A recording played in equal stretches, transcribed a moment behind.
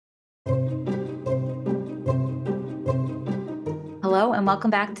Hello, and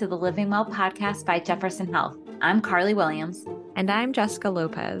welcome back to the Living Well podcast by Jefferson Health. I'm Carly Williams. And I'm Jessica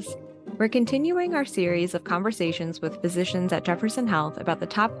Lopez. We're continuing our series of conversations with physicians at Jefferson Health about the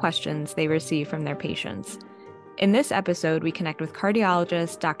top questions they receive from their patients. In this episode, we connect with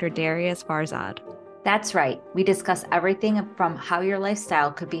cardiologist Dr. Darius Farzad. That's right. We discuss everything from how your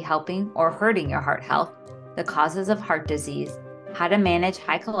lifestyle could be helping or hurting your heart health, the causes of heart disease, how to manage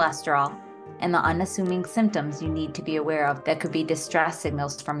high cholesterol, and the unassuming symptoms you need to be aware of that could be distress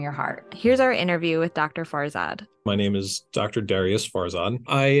signals from your heart. Here's our interview with Dr. Farzad. My name is Dr. Darius Farzad.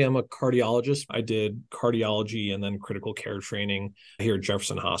 I am a cardiologist. I did cardiology and then critical care training here at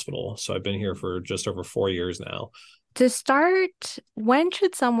Jefferson Hospital. So I've been here for just over 4 years now. To start, when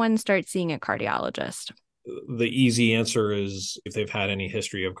should someone start seeing a cardiologist? The easy answer is if they've had any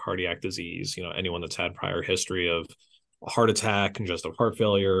history of cardiac disease, anyone that's had prior history of heart attack, congestive heart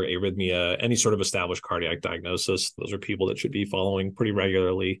failure, arrhythmia, any sort of established cardiac diagnosis. Those are people that should be following pretty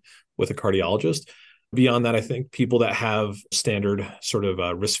regularly with a cardiologist. Beyond that, I think people that have standard sort of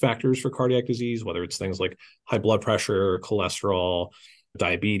risk factors for cardiac disease, whether it's things like high blood pressure, cholesterol,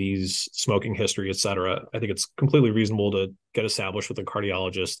 diabetes, smoking history, et cetera, I think it's completely reasonable to get established with a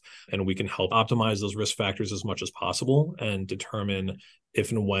cardiologist, and we can help optimize those risk factors as much as possible and determine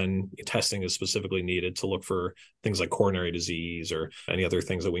if and when testing is specifically needed to look for things like coronary disease or any other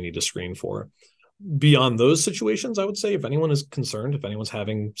things that we need to screen for. Beyond those situations, I would say if anyone is concerned, if anyone's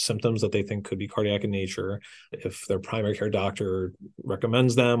having symptoms that they think could be cardiac in nature, if their primary care doctor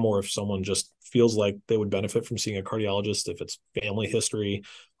recommends them, or if someone just feels like they would benefit from seeing a cardiologist, if it's family history,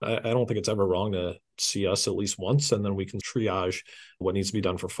 I don't think it's ever wrong to see us at least once, and then we can triage what needs to be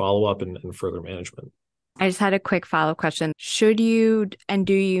done for follow-up and further management. I just had a quick follow-up question. Should you and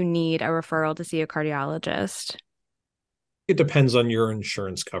do you need a referral to see a cardiologist? It depends on your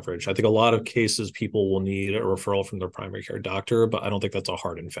insurance coverage. I think a lot of cases people will need a referral from their primary care doctor, but I don't think that's a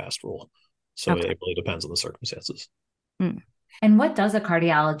hard and fast rule. So It really depends on the circumstances. And what does a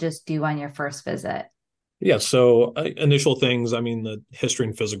cardiologist do on your first visit? Yeah, so initial things, the history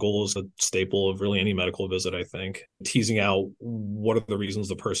and physical is a staple of really any medical visit, I think. Teasing out what are the reasons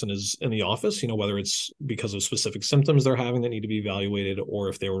the person is in the office, whether it's because of specific symptoms they're having that need to be evaluated, or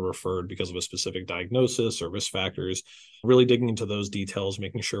if they were referred because of a specific diagnosis or risk factors, really digging into those details,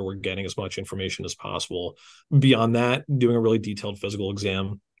 making sure we're getting as much information as possible. Beyond that, doing a really detailed physical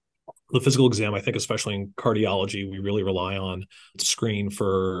exam. The physical exam, I think, especially in cardiology, we really rely on to screen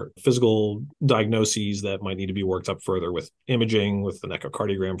for physical diagnoses that might need to be worked up further with imaging, with an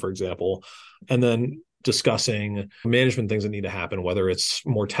echocardiogram, for example, and then discussing management things that need to happen, whether it's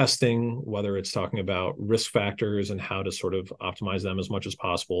more testing, whether it's talking about risk factors and how to sort of optimize them as much as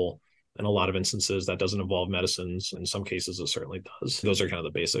possible. In a lot of instances, that doesn't involve medicines. In some cases, it certainly does. Those are kind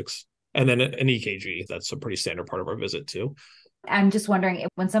of the basics. And then an EKG, that's a pretty standard part of our visit too. I'm just wondering,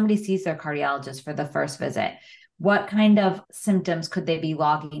 when somebody sees their cardiologist for the first visit, what kind of symptoms could they be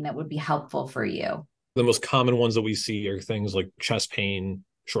logging that would be helpful for you? The most common ones that we see are things like chest pain,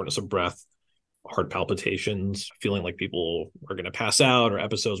 shortness of breath, heart palpitations, feeling like people are going to pass out, or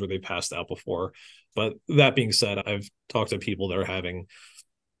episodes where they passed out before. But that being said, I've talked to people that are having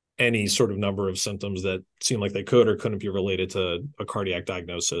any sort of number of symptoms that seem like they could or couldn't be related to a cardiac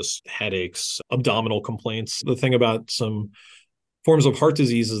diagnosis, headaches, abdominal complaints. The thing about some forms of heart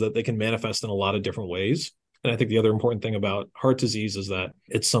disease is that they can manifest in a lot of different ways. And I think the other important thing about heart disease is that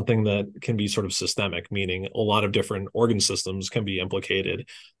it's something that can be sort of systemic, meaning a lot of different organ systems can be implicated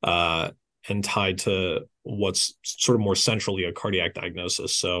and tied to what's sort of more centrally a cardiac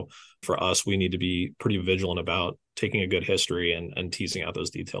diagnosis. So for us, we need to be pretty vigilant about taking a good history and teasing out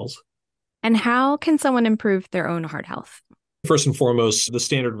those details. And how can someone improve their own heart health? First and foremost, the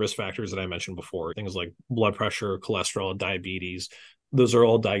standard risk factors that I mentioned before, things like blood pressure, cholesterol, diabetes, those are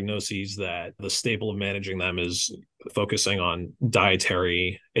all diagnoses that the staple of managing them is focusing on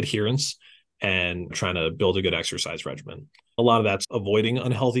dietary adherence and trying to build a good exercise regimen. A lot of that's avoiding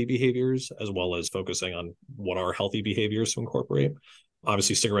unhealthy behaviors as well as focusing on what are healthy behaviors to incorporate.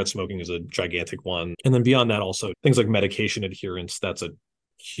 Obviously, cigarette smoking is a gigantic one. And then beyond that, also things like medication adherence, that's a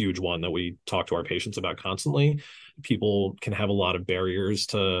huge one that we talk to our patients about constantly. People can have a lot of barriers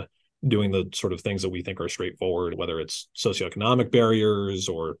to doing the sort of things that we think are straightforward, whether it's socioeconomic barriers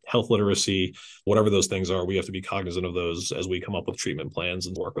or health literacy, whatever those things are, we have to be cognizant of those as we come up with treatment plans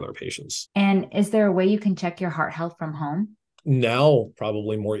and work with our patients. And is there a way you can check your heart health from home? Now,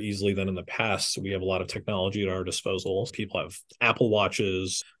 probably more easily than in the past. We have a lot of technology at our disposal. People have Apple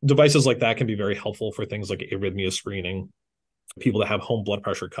Watches. Devices like that can be very helpful for things like arrhythmia screening. people that have home blood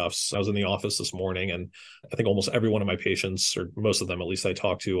pressure cuffs. I was in the office this morning, and I think almost every one of my patients, or most of them at least, I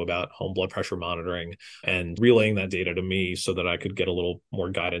talked to about home blood pressure monitoring and relaying that data to me so that I could get a little more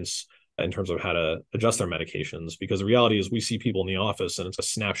guidance in terms of how to adjust their medications. Because the reality is we see people in the office and it's a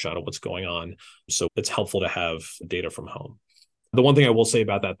snapshot of what's going on. So it's helpful to have data from home. The one thing I will say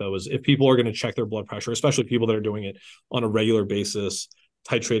about that, though, is if people are going to check their blood pressure, especially people that are doing it on a regular basis,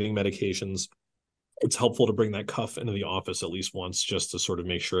 titrating medications, it's helpful to bring that cuff into the office at least once, just to sort of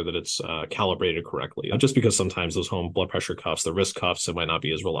make sure that it's calibrated correctly. Just because sometimes those home blood pressure cuffs, the wrist cuffs, it might not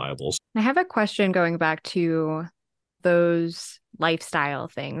be as reliable. I have a question going back to those lifestyle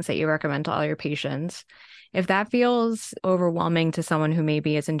things that you recommend to all your patients. If that feels overwhelming to someone who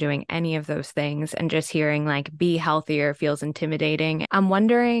maybe isn't doing any of those things and just hearing like be healthier feels intimidating, I'm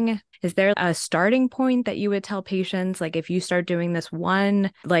wondering, is there a starting point that you would tell patients? Like if you start doing this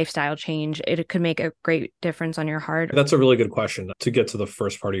one lifestyle change, it could make a great difference on your heart? That's a really good question. To get to the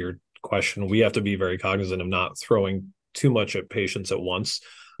first part of your question, we have to be very cognizant of not throwing too much at patients at once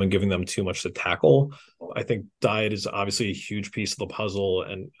and giving them too much to tackle. I think diet is obviously a huge piece of the puzzle,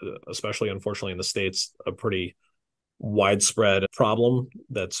 and especially, unfortunately, in the States, a pretty widespread problem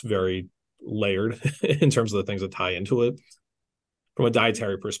that's very layered in terms of the things that tie into it. From a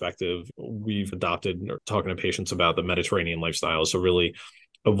dietary perspective, we've adopted, or talking to patients about, the Mediterranean lifestyle. So really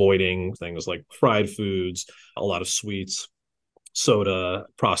avoiding things like fried foods, a lot of sweets, soda,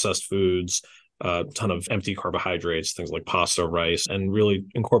 processed foods, a ton of empty carbohydrates, things like pasta, rice, and really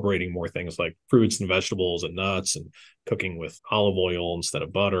incorporating more things like fruits and vegetables and nuts, and cooking with olive oil instead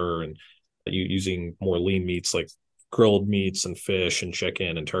of butter, and using more lean meats like grilled meats and fish and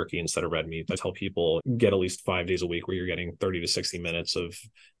chicken and turkey instead of red meat. I tell people, get at least 5 days a week where you're getting 30 to 60 minutes of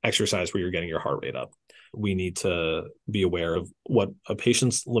exercise where you're getting your heart rate up. We need to be aware of what a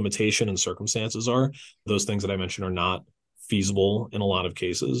patient's limitation and circumstances are. Those things that I mentioned are not feasible in a lot of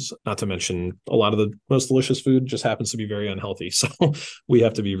cases, not to mention a lot of the most delicious food just happens to be very unhealthy. So we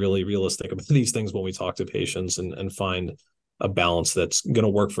have to be really realistic about these things when we talk to patients, and find a balance that's going to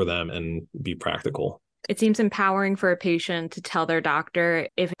work for them and be practical. It seems empowering for a patient to tell their doctor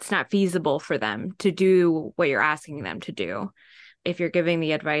if it's not feasible for them to do what you're asking them to do. If you're giving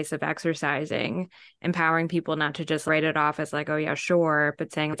the advice of exercising, empowering people not to just write it off as like, oh yeah, sure,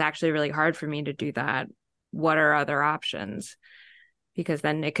 but saying it's actually really hard for me to do that. What are other options? Because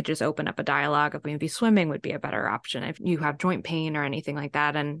then it could just open up a dialogue of maybe swimming would be a better option if you have joint pain or anything like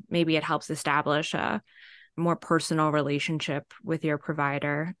that. And maybe it helps establish a more personal relationship with your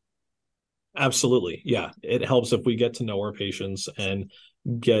provider. Absolutely. Yeah. It helps if we get to know our patients and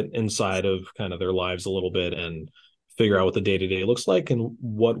get inside of kind of their lives a little bit and figure out what the day-to-day looks like and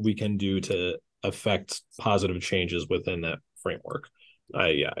what we can do to affect positive changes within that framework.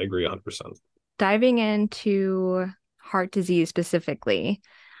 I agree 100%. Diving into heart disease specifically,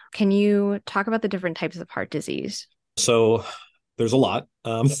 can you talk about the different types of heart disease? So there's a lot.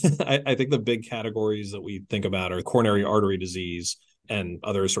 I think the big categories that we think about are coronary artery disease and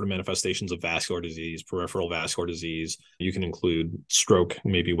other sort of manifestations of vascular disease, peripheral vascular disease. You can include stroke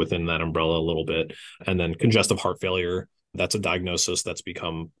maybe within that umbrella a little bit, and then congestive heart failure. That's a diagnosis that's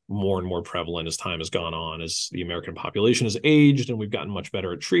become more and more prevalent as time has gone on, as the American population has aged and we've gotten much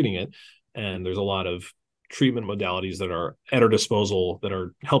better at treating it. And there's a lot of treatment modalities that are at our disposal that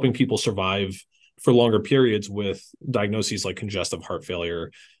are helping people survive for longer periods with diagnoses like congestive heart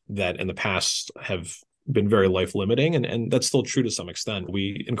failure that in the past have been very life limiting. And that's still true to some extent.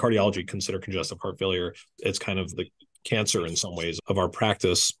 We in cardiology consider congestive heart failure, it's kind of the cancer in some ways of our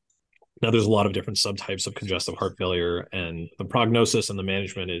practice. Now, there's a lot of different subtypes of congestive heart failure, and the prognosis and the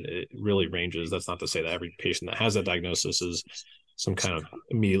management, it really ranges. That's not to say that every patient that has that diagnosis is some kind of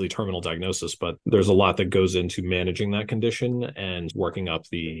immediately terminal diagnosis, but there's a lot that goes into managing that condition and working up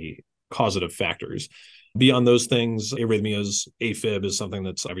the causative factors. Beyond those things, arrhythmias, AFib is something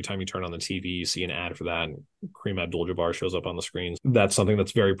that's every time you turn on the TV, you see an ad for that, and Kareem Abdul-Jabbar shows up on the screens. That's something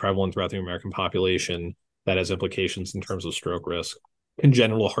that's very prevalent throughout the American population that has implications in terms of stroke risk.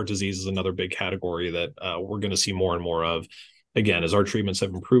 Congenital heart disease is another big category that we're going to see more and more of. Again, as our treatments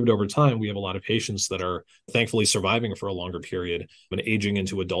have improved over time, we have a lot of patients that are thankfully surviving for a longer period and aging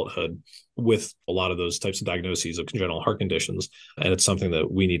into adulthood with a lot of those types of diagnoses of congenital heart conditions. And it's something that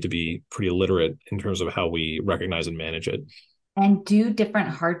we need to be pretty literate in terms of how we recognize and manage it. And do different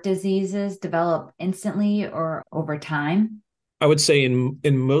heart diseases develop instantly or over time? I would say in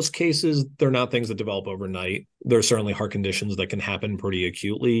most cases, they're not things that develop overnight. There are certainly heart conditions that can happen pretty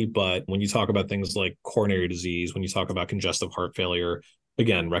acutely. But when you talk about things like coronary disease, when you talk about congestive heart failure,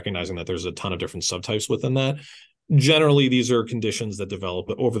 again, recognizing that there's a ton of different subtypes within that, generally, these are conditions that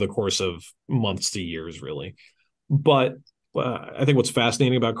develop over the course of months to years, really. But Well, I think what's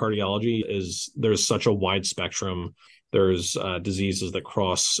fascinating about cardiology is there's such a wide spectrum. There's diseases that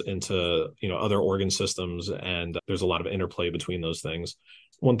cross into other organ systems, and there's a lot of interplay between those things.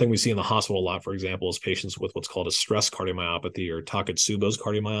 One thing we see in the hospital a lot, for example, is patients with what's called a stress cardiomyopathy or Takotsubo's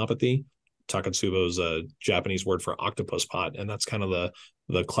cardiomyopathy. Takotsubo is a Japanese word for octopus pot, and that's kind of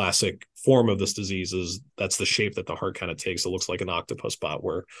the classic form of this disease. Is that's the shape that the heart kind of takes. It looks like an octopus pot,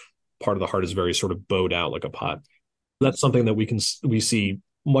 where part of the heart is very sort of bowed out like a pot. That's something that we see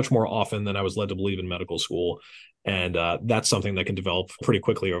much more often than I was led to believe in medical school, and that's something that can develop pretty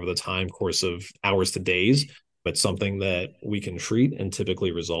quickly over the time course of hours to days. But something that we can treat and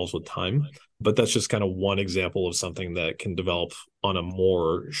typically resolves with time. But that's just kind of one example of something that can develop on a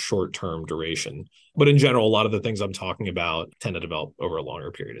more short-term duration. But in general, a lot of the things I'm talking about tend to develop over a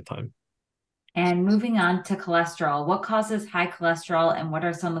longer period of time. And moving on to cholesterol, what causes high cholesterol and what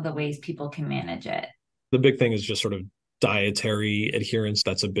are some of the ways people can manage it? The big thing is just sort of dietary adherence.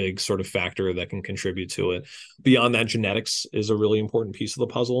 That's a big sort of factor that can contribute to it. Beyond that, genetics is a really important piece of the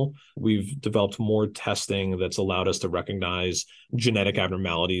puzzle. We've developed more testing that's allowed us to recognize genetic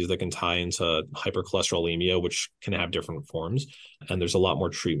abnormalities that can tie into hypercholesterolemia, which can have different forms. And there's a lot more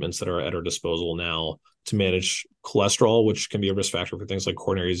treatments that are at our disposal now to manage cholesterol, which can be a risk factor for things like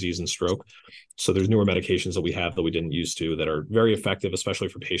coronary disease and stroke. So there's newer medications that we have that we didn't used to that are very effective, especially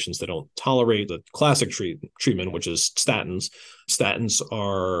for patients that don't tolerate the classic treatment, which is statins. Statins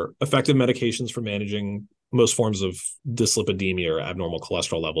are effective medications for managing most forms of dyslipidemia or abnormal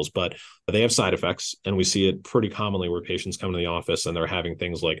cholesterol levels, but they have side effects. And we see it pretty commonly where patients come to the office and they're having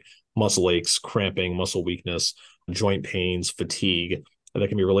things like muscle aches, cramping, muscle weakness, joint pains, fatigue that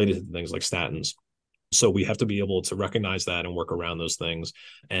can be related to things like statins. So we have to be able to recognize that and work around those things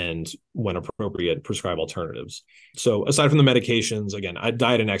and, when appropriate, prescribe alternatives. So aside from the medications, again,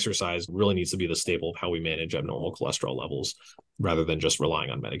 diet and exercise really needs to be the staple of how we manage abnormal cholesterol levels rather than just relying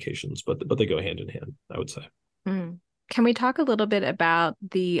on medications. But they go hand in hand, I would say. Mm. Can we talk a little bit about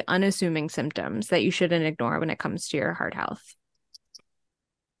the unassuming symptoms that you shouldn't ignore when it comes to your heart health?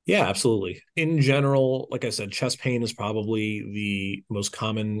 Yeah, absolutely. In general, like I said, chest pain is probably the most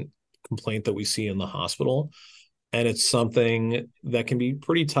common complaint that we see in the hospital. And it's something that can be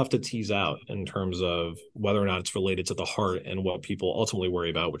pretty tough to tease out in terms of whether or not it's related to the heart and what people ultimately worry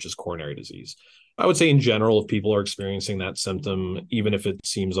about, which is coronary disease. I would say in general, if people are experiencing that symptom, even if it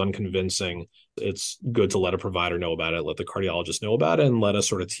seems unconvincing, it's good to let a provider know about it, let the cardiologist know about it, and let us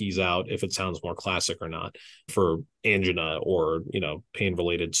sort of tease out if it sounds more classic or not for angina or, pain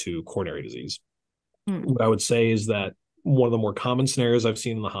related to coronary disease. What I would say is that one of the more common scenarios I've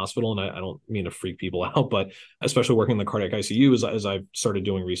seen in the hospital, and I don't mean to freak people out, but especially working in the cardiac ICU, as I've started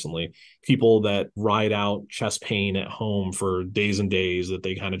doing recently, people that ride out chest pain at home for days and days that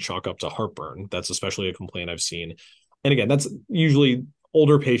they kind of chalk up to heartburn. That's especially a complaint I've seen. And again, that's usually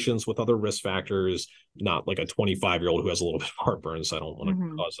older patients with other risk factors, not like a 25-year-old who has a little bit of heartburn. So I don't want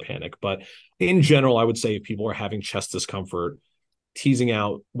to cause a panic. But in general, I would say if people are having chest discomfort, teasing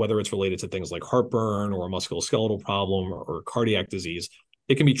out whether it's related to things like heartburn or a musculoskeletal problem or cardiac disease,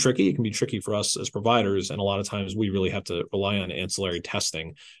 it can be tricky. It can be tricky for us as providers. And a lot of times we really have to rely on ancillary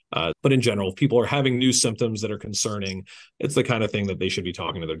testing. But in general, if people are having new symptoms that are concerning, it's the kind of thing that they should be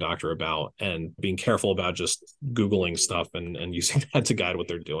talking to their doctor about and being careful about just Googling stuff and using that to guide what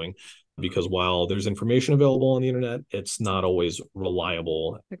they're doing. Because while there's information available on the internet, it's not always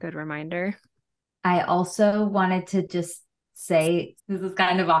reliable. A good reminder. I also wanted to just say, this is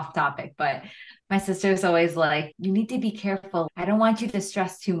kind of off topic, but my sister's always like, you need to be careful. I don't want you to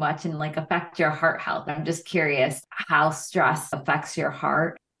stress too much and affect your heart health. I'm just curious how stress affects your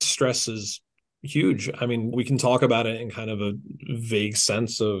heart. Stress is huge. I mean, we can talk about it in kind of a vague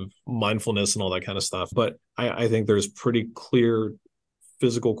sense of mindfulness and all that kind of stuff, but I think there's pretty clear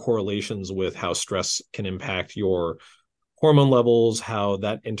physical correlations with how stress can impact your hormone levels, how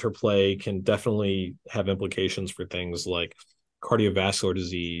that interplay can definitely have implications for things like cardiovascular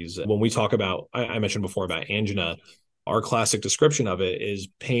disease. When we talk about, I mentioned before about angina, our classic description of it is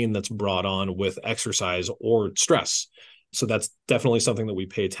pain that's brought on with exercise or stress. So that's definitely something that we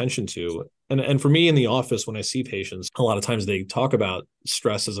pay attention to. And for me in the office, when I see patients, a lot of times they talk about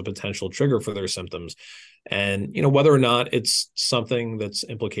stress as a potential trigger for their symptoms. And, whether or not it's something that's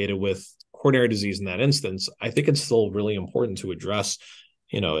implicated with coronary disease in that instance, I think it's still really important to address.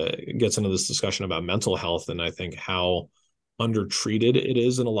 It gets into this discussion about mental health, and I think how undertreated it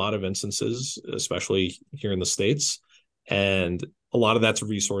is in a lot of instances, especially here in the States. And a lot of that's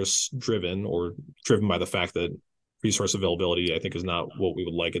resource driven or driven by the fact that resource availability, I think, is not what we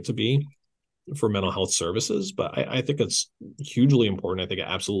would like it to be for mental health services. But I think it's hugely important. I think it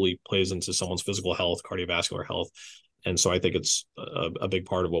absolutely plays into someone's physical health, cardiovascular health, And so I think it's a big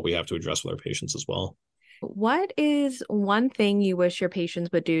part of what we have to address with our patients as well. What is one thing you wish your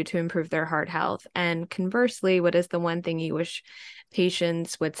patients would do to improve their heart health? And conversely, what is the one thing you wish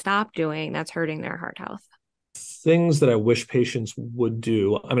patients would stop doing that's hurting their heart health? Things that I wish patients would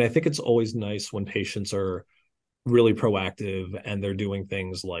do. I mean, I think it's always nice when patients are really proactive and they're doing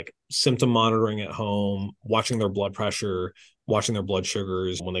things like symptom monitoring at home, watching their blood pressure, watching their blood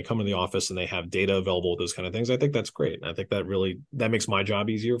sugars when they come to the office and they have data available, those kind of things. I think that's great. And I think that makes my job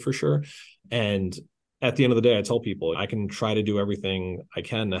easier for sure. And at the end of the day, I tell people I can try to do everything I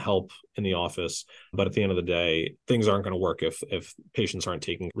can to help in the office, but at the end of the day, things aren't going to work if patients aren't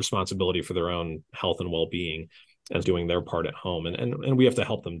taking responsibility for their own health and well-being and doing their part at home. And we have to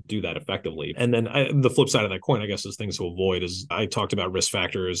help them do that effectively. And then the flip side of that coin, I guess, is things to avoid. Is I talked about risk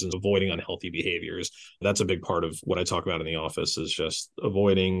factors and avoiding unhealthy behaviors. That's a big part of what I talk about in the office, is just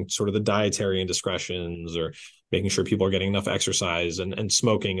avoiding sort of the dietary indiscretions or making sure people are getting enough exercise, and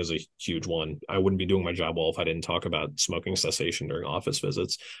smoking is a huge one. I wouldn't be doing my job well if I didn't talk about smoking cessation during office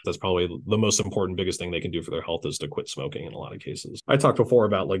visits. That's probably the most important, biggest thing they can do for their health, is to quit smoking in a lot of cases. I talked before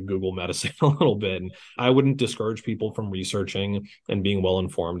about like Google medicine a little bit, and I wouldn't discourage people from researching and being well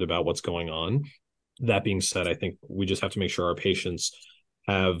informed about what's going on. That being said, I think we just have to make sure our patients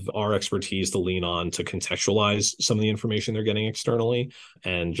have our expertise to lean on to contextualize some of the information they're getting externally,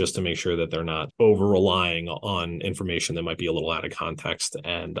 and just to make sure that they're not over relying on information that might be a little out of context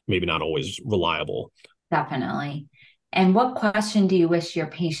and maybe not always reliable. Definitely. And what question do you wish your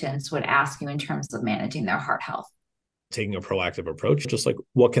patients would ask you in terms of managing their heart health? Taking a proactive approach, just like,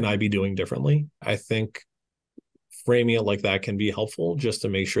 what can I be doing differently? I think framing it like that can be helpful, just to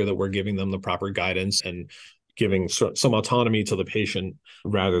make sure that we're giving them the proper guidance and giving some autonomy to the patient,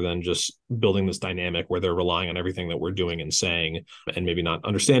 rather than just building this dynamic where they're relying on everything that we're doing and saying, and maybe not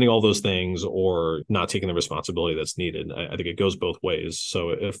understanding all those things or not taking the responsibility that's needed. I think it goes both ways. So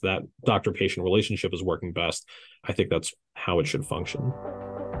if that doctor-patient relationship is working best, I think that's how it should function.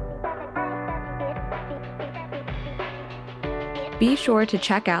 Be sure to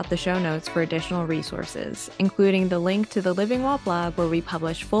check out the show notes for additional resources, including the link to the Living Well blog, where we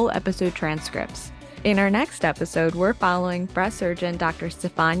publish full episode transcripts. In our next episode, we're following breast surgeon Dr.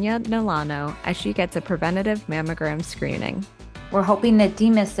 Stefania Milano as she gets a preventative mammogram screening. We're hoping to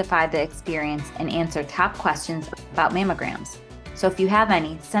demystify the experience and answer top questions about mammograms. So if you have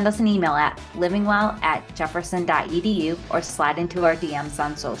any, send us an email at livingwell@jefferson.edu or slide into our DMs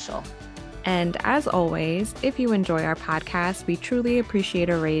on social. And as always, if you enjoy our podcast, we truly appreciate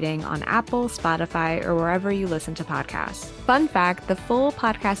a rating on Apple, Spotify, or wherever you listen to podcasts. Fun fact, the full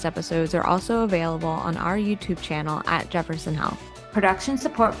podcast episodes are also available on our YouTube channel at Jefferson Health. Production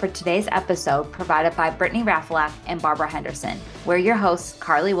support for today's episode provided by Brittany Rafalak and Barbara Henderson. We're your hosts,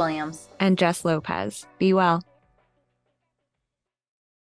 Carly Williams and Jess Lopez. Be well.